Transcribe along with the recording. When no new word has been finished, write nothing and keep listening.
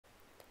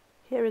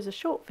Here is a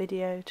short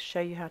video to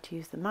show you how to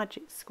use the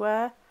magic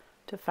square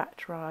to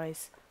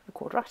factorise a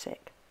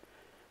quadratic,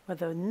 where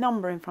the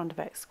number in front of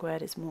x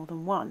squared is more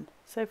than 1.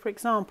 So for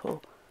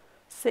example,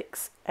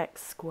 6x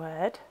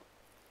squared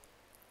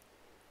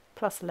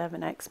plus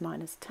 11x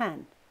minus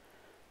 10.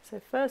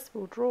 So first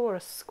we'll draw a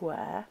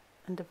square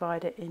and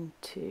divide it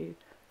into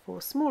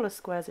 4 smaller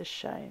squares as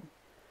shown.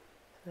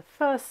 So the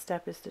first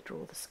step is to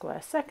draw the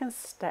square. Second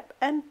step,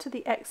 enter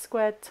the x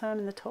squared term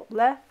in the top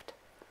left.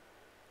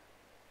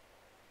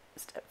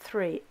 Step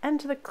 3,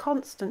 enter the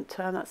constant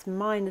term, that's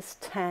minus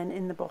 10,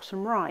 in the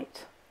bottom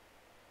right.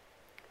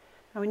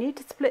 Now we need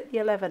to split the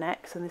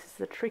 11x, and this is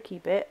the tricky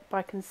bit,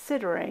 by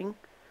considering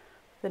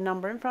the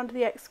number in front of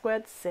the x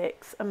squared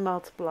 6 and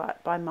multiply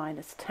it by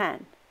minus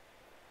 10.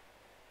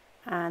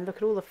 And look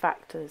at all the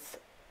factors,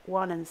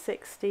 1 and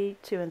 60,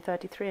 2 and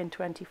 33 and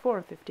 24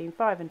 and 15,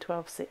 5 and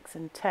 12, 6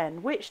 and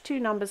 10. Which two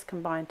numbers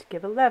combine to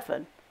give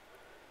 11?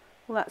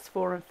 Well, that's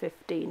 4 and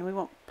 15. We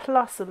want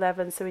plus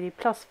 11, so we need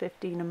plus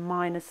 15 and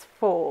minus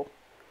 4.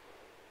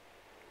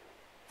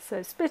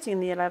 So splitting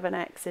the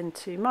 11x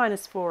into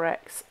minus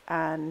 4x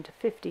and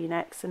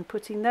 15x and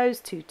putting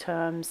those two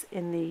terms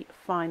in the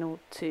final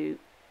two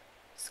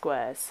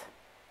squares,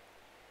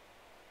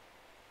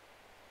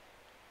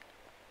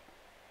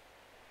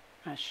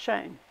 as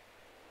shown.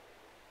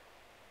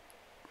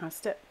 Now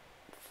step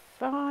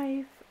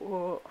 5,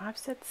 or I've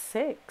said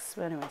 6,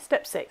 but anyway,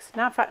 step 6.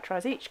 Now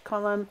factorise each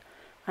column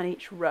and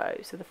each row.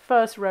 So the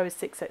first row is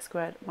 6x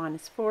squared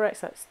minus 4x,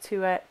 that's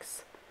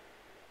 2x.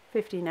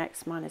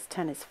 15x minus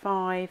 10 is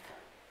 5.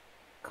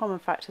 Common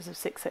factors of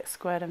 6x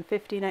squared and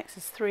 15x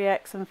is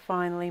 3x, and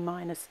finally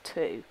minus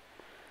 2.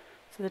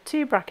 So the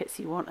two brackets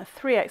you want are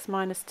 3x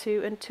minus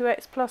 2 and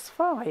 2x plus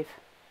 5.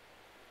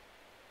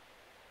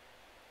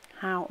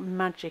 How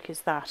magic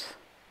is that?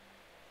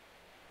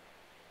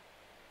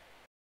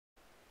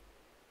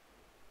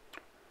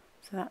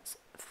 So that's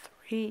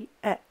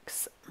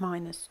 3x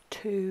minus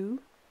 2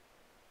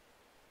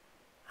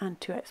 and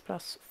 2x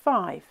plus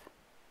 5.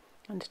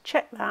 And to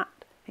check that,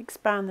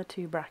 expand the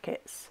two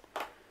brackets.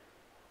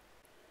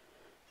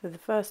 So the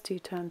first two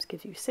terms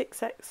give you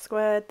 6x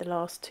squared, the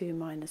last two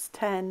minus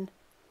 10,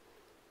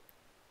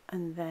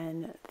 and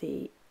then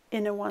the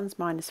inner ones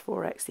minus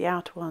 4x, the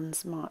outer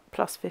ones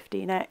plus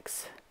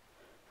 15x.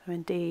 So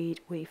indeed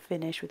we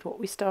finish with what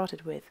we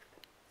started with.